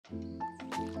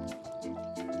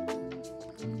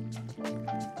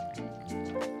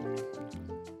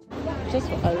just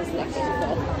what I was left for.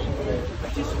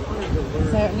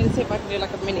 So I'm going to see if I can do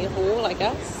like a mini haul, I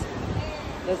guess.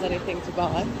 If there's anything to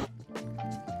buy.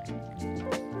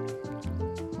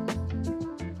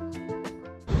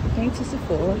 Going to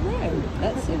Sephora Rome.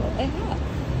 Let's see what they have.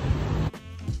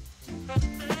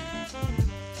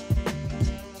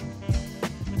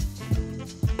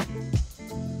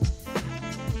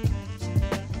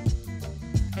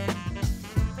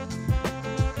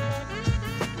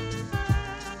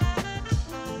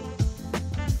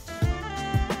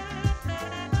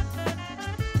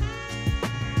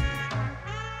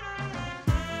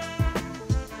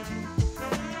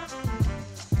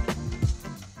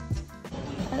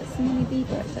 That's a mini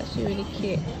beaver, it's actually really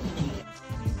cute.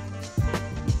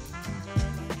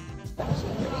 It's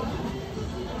actually pretty.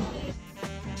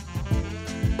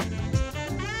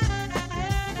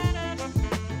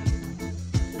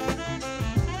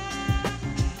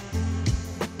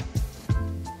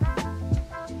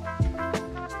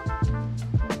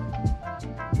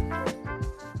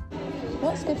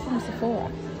 What's good from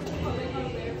Sephora?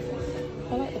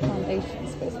 I like the foundation,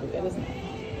 it's supposed to be good, isn't it?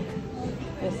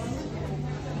 This.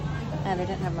 And they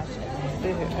didn't have much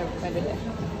lipstick. Where did they?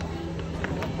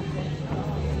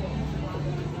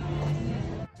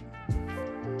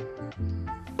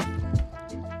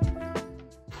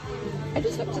 I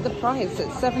just looked at the price.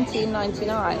 It's $17.99.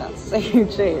 That's so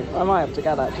cheap. I might have to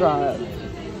get that try it.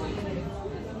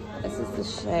 This is the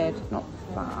shade Not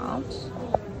Bad.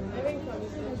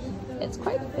 It's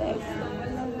quite thick.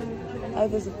 Oh,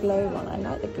 there's a glow one. I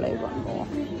like the glow one more.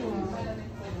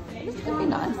 This could be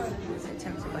nice. I'm so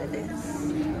tempted by this.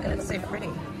 It looks so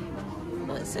pretty.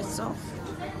 Oh, it's so soft.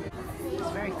 It's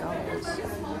very gold.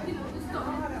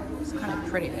 It's kind of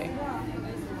pretty though.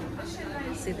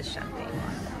 See the champagne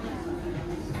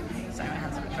one. Sorry, my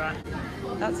hands are a bit dry.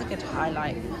 That's a good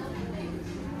highlight.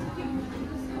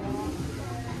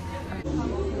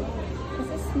 Is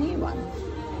this a new one?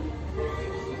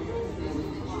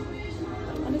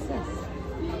 What is this?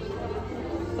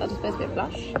 Is that supposed to be a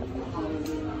blush?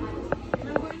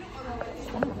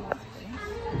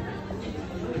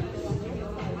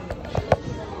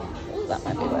 That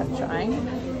might be worth trying.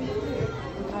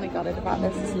 I'm kind of gutted about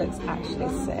this. This looks actually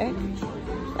sick.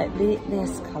 Like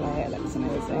this colour here looks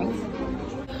amazing.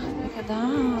 Look at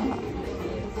that.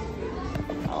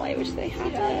 Oh, I wish they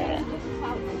had it.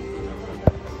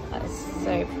 That's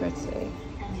so pretty.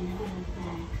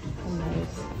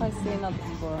 If I see another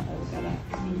Sephora, I will get it.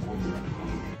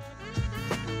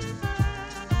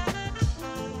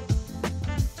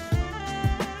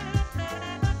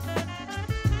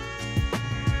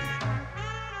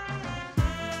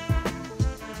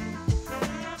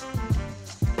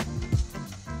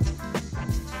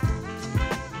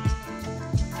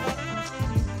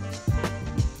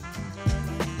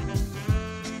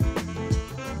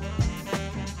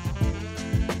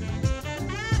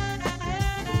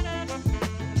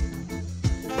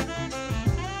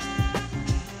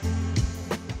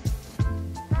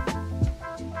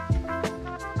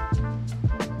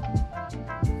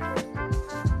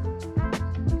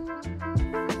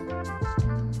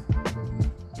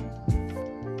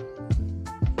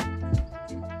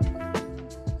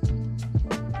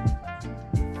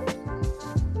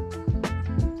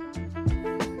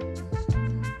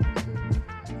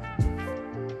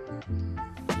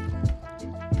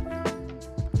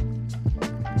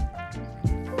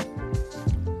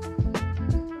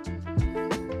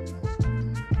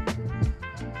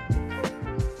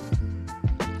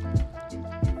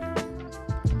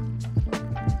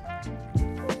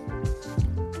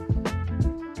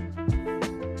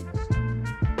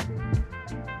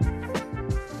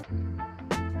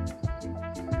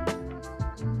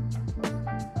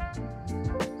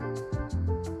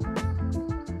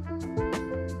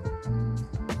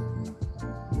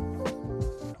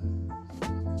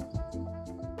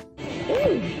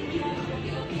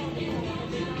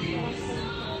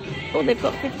 Oh, they've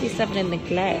got 57 in the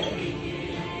glow.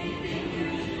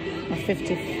 Or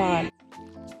 55.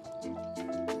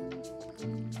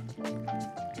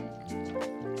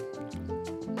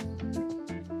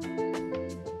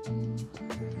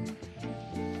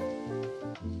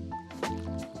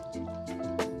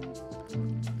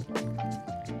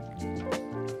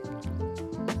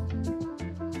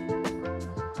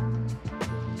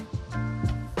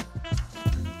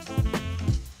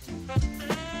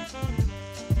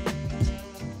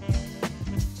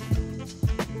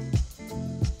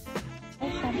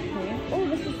 Oh,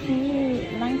 this is new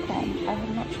Lancome. I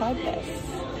have not tried this.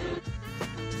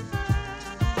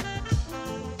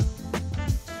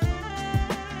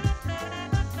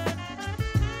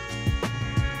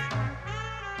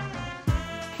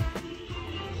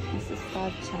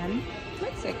 10.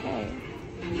 Looks okay.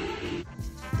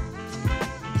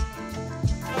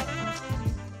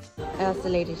 I asked the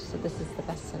lady, she said this is the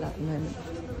best seller at the moment.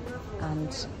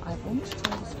 And I want to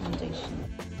try this foundation.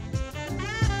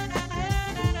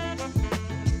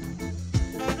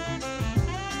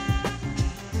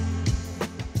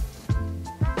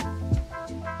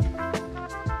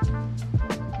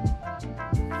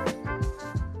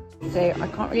 So I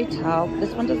can't really tell.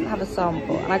 This one doesn't have a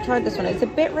sample. And I tried this one. It's a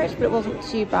bit rich, but it wasn't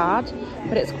too bad.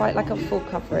 But it's quite like a full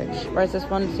coverage. Whereas this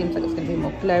one seems like it's going to be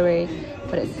more glowy.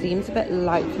 But it seems a bit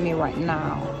light for me right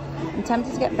now. I'm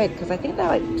tempted to get both because I think they're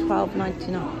like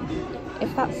 $12.99.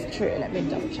 If that's true, let me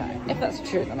double check. If that's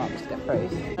true, then I'll just get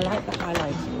both. I like the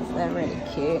highlighters. They're really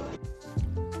cute.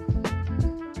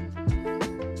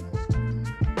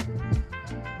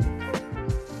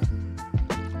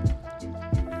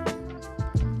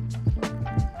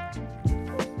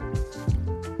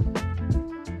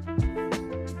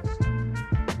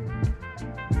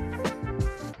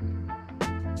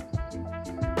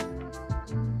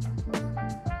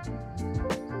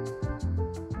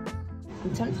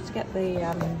 I'm tempted to get the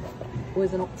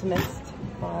Always an Optimist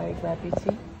by Rare Beauty.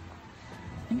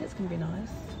 I think it's going to be nice.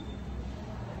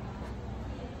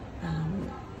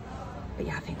 But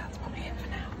yeah, I think that's probably it for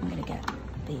now. I'm going to get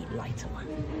the lighter one.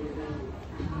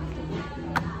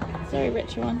 Sorry,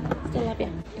 richer one. Still love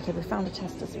you. Okay, we found a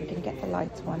tester, so we can get the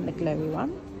lighter one, the glowy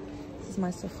one. This is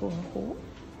my Sephora haul.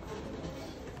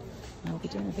 I'll be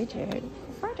doing a video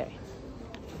for Friday.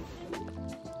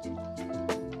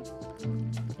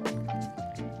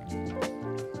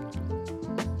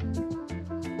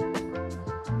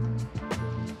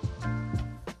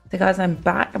 So guys, I'm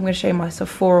back. I'm going to show you my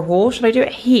Sephora haul. Should I do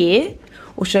it here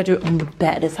or should I do it on the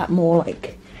bed? Is that more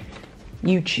like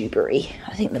YouTuber-y?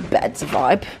 I think the bed's a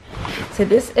vibe. So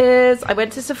this is, I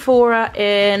went to Sephora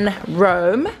in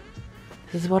Rome.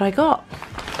 This is what I got.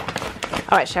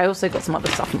 Oh, actually, I also got some other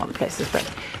stuff from other places.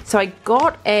 But so I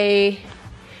got a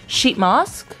sheet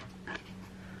mask,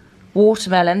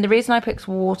 watermelon. The reason I picked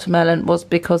watermelon was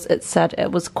because it said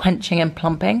it was quenching and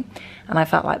plumping. And I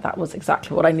felt like that was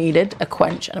exactly what I needed, a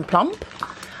quench and a plump.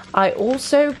 I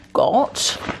also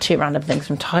got two random things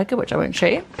from Tiger, which I won't show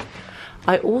you.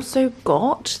 I also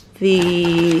got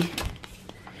the,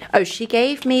 oh, she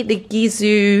gave me the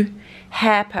Gizu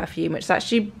hair perfume, which is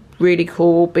actually really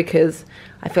cool because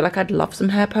I feel like I'd love some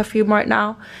hair perfume right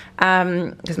now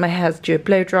because my hair's due a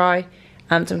blow dry.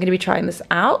 So I'm going to be trying this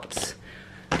out.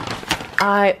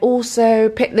 I also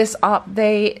picked this up.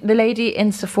 The lady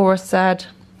in Sephora said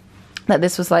that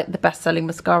this was like the best-selling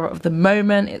mascara of the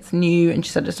moment. It's new and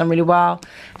she said it's done really well.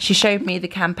 She showed me the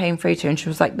campaign photo and she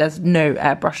was like, there's no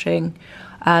airbrushing,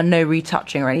 no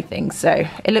retouching or anything. So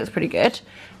it looks pretty good. So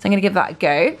I'm going to give that a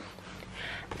go.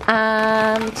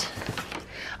 And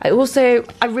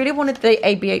I really wanted the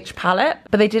ABH palette,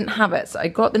 but they didn't have it. So I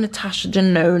got the Natasha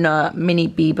Denona Mini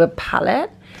Bieber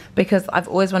palette because I've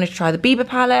always wanted to try the Bieber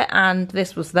palette and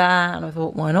this was there and I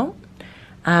thought, why not?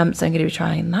 So I'm going to be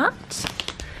trying that.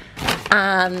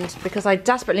 And because I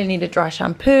desperately needed dry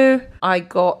shampoo, I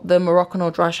got the Moroccan Oil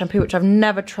dry shampoo, which I've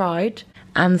never tried.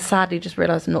 And sadly just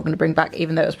realised I'm not going to bring back,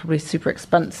 even though it was probably super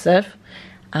expensive.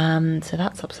 So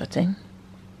that's upsetting.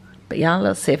 But yeah,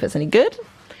 let's see if it's any good.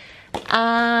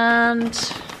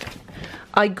 And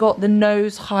I got the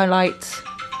nose highlight.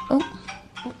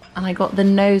 And I got the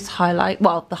nose highlight,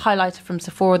 well, the highlighter from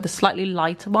Sephora, the slightly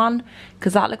lighter one,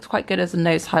 because that looks quite good as a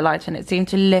nose highlighter, and it seemed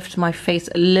to lift my face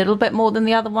a little bit more than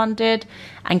the other one did.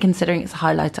 And considering it's a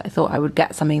highlighter, I thought I would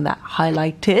get something that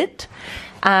highlighted.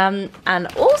 And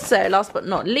also, last but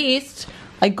not least,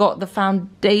 I got the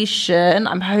foundation.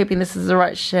 I'm hoping this is the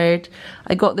right shade.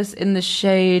 I got this in the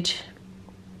shade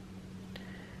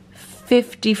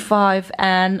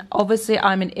 55N. Obviously,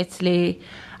 I'm in Italy.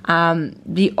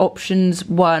 The options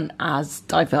weren't as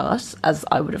diverse as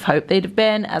I would have hoped they'd have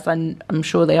been, as I'm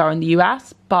sure they are in the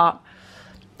US, but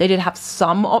they did have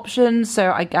some options,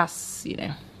 so I guess, you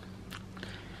know,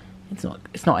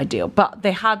 it's not ideal. But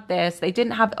they had this. They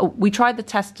didn't have, we tried the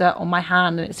tester on my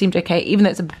hand and it seemed okay, even though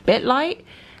it's a bit light.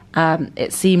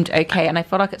 It seemed okay, and I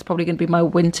feel like it's probably going to be my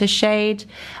winter shade.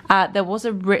 There was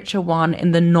a richer one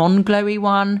in the non-glowy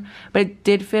one, but it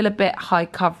did feel a bit high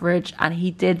coverage, and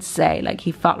he did say like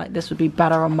he felt like this would be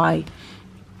better on my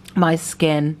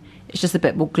skin. It's just a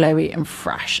bit more glowy and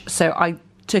fresh, so I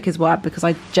took his word because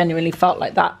I genuinely felt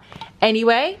like that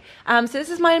anyway. So this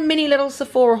is my mini little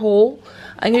Sephora haul.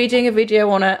 I'm going to be doing a video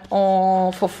on it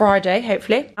for Friday,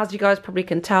 hopefully. As you guys probably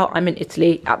can tell, I'm in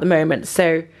Italy at the moment,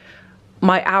 so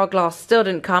my hourglass still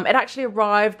didn't come. It actually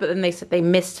arrived, but then they said they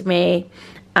missed me.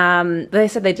 They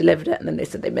said they delivered it, and then they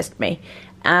said they missed me.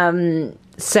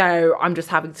 So I'm just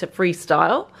having to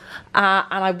freestyle.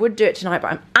 And I would do it tonight,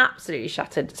 but I'm absolutely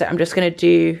shattered. So I'm just going to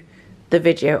do the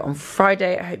video on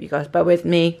Friday. I hope you guys bear with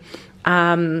me.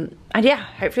 And yeah,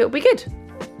 hopefully it'll be good.